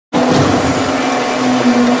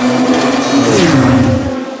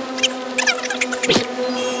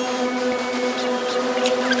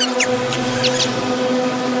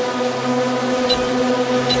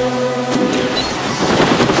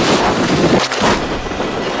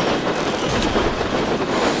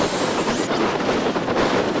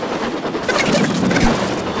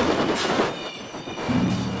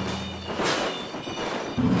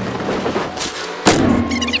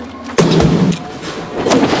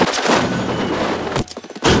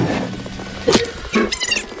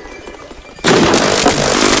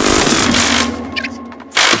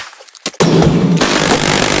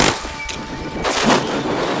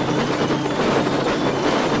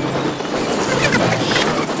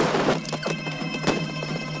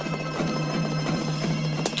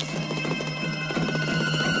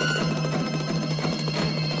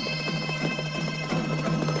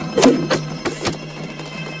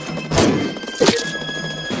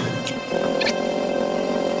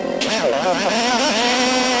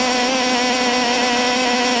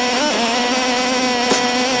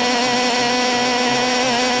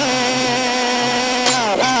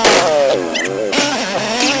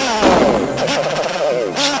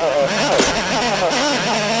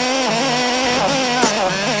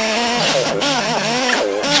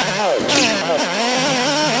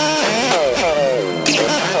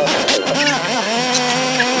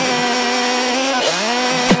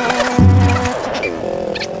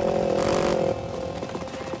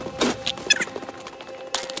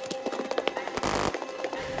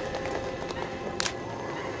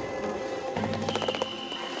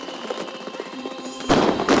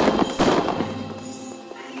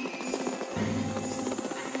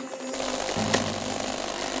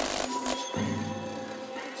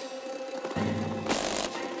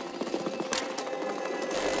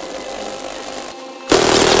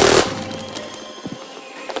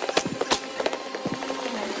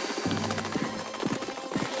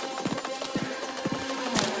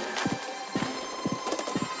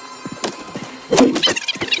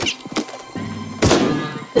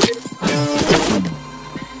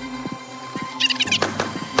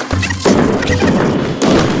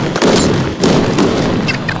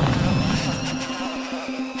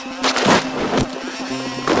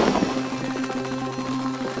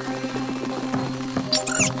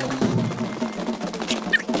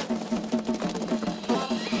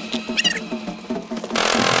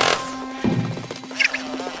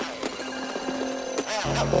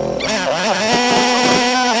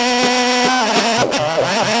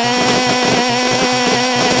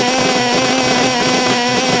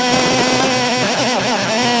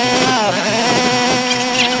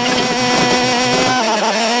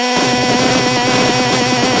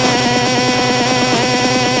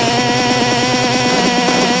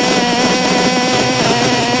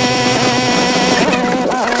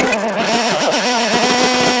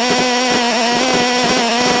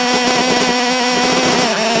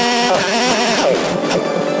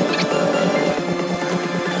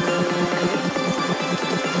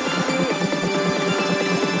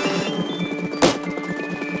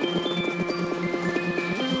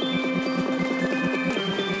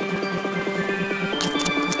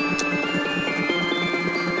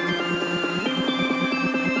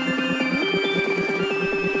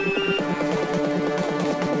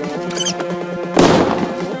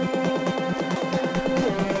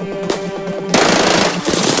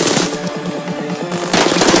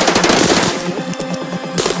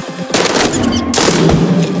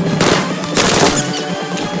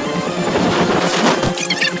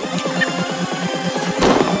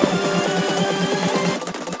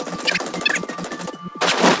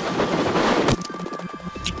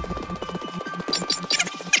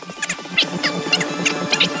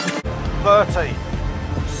13,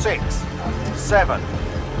 6, 7,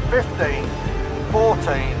 15,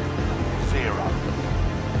 14, 0.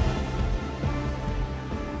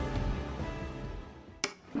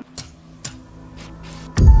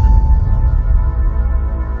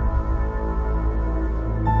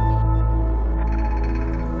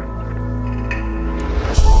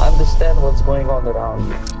 Understand what's going on around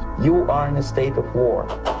you. You are in a state of war,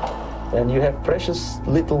 and you have precious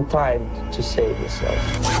little time to save yourself.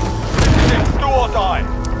 Do or die.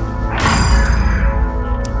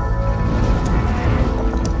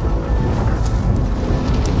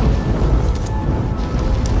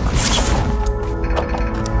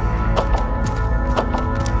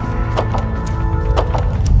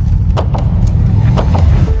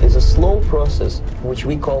 It's a slow process which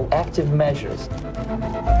we call active measures.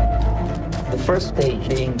 The first stage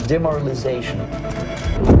being demoralization.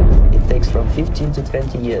 It takes from 15 to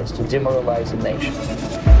 20 years to demoralize a nation.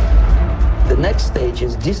 The next stage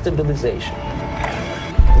is destabilization.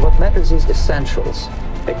 What matters is essentials: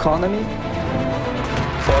 economy,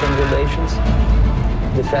 foreign relations,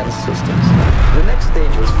 defense systems. The next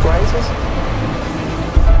stage is crisis,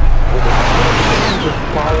 with a change of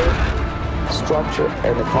power, structure,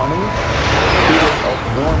 and economy, period of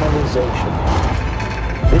normalization.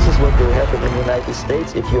 This is what will happen in the United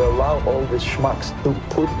States if you allow all these schmucks to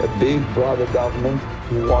put a big brother government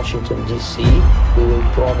in Washington, D.C., who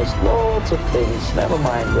will promise lots of things, never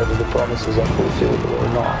mind whether the promises are fulfilled or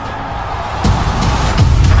not.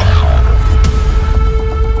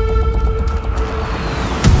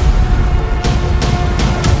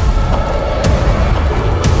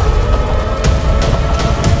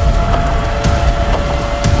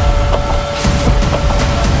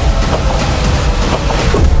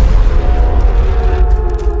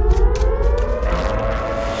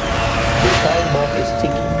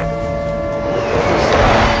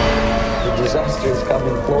 disaster is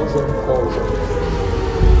coming closer and closer.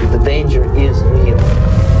 The danger is real.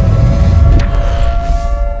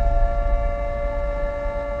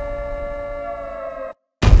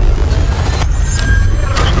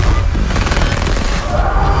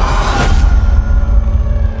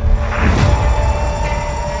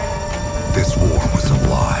 This war was a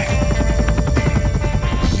lie.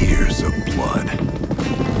 Years of blood.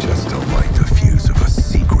 Just like the fuse of a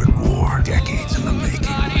secret war. Decades in the making.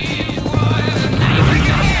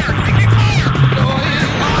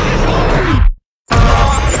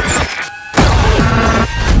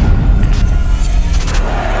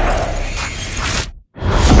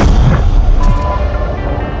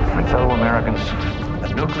 My fellow Americans,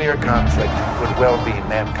 a nuclear conflict could well be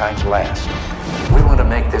mankind's last. We want to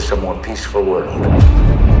make this a more peaceful world.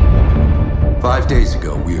 5 days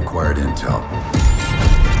ago, we acquired intel.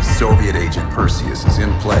 Soviet agent Perseus is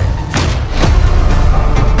in play.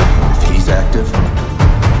 If he's active,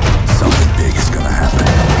 something big is gonna happen.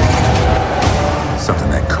 Something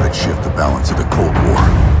that could shift the balance of the Cold War.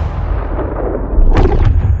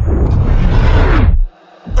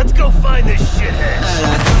 Let's go find this shithead.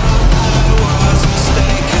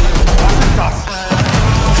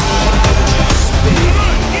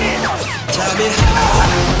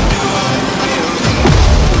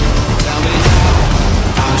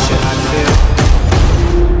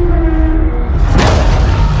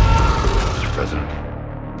 Mr. President,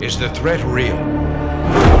 is the threat real?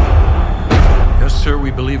 Yes, sir,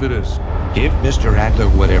 we believe it is. Give Mr. Adler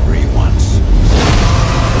whatever he wants.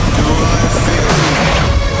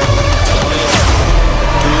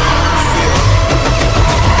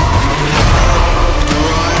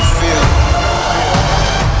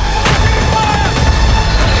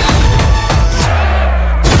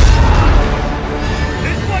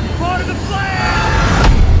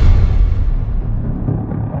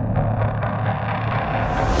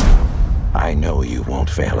 I know you won't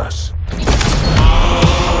fail us.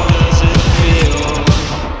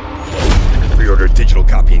 Pre-order a digital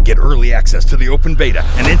copy and get early access to the open beta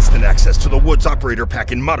and instant access to the Woods Operator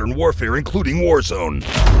Pack in Modern Warfare, including Warzone.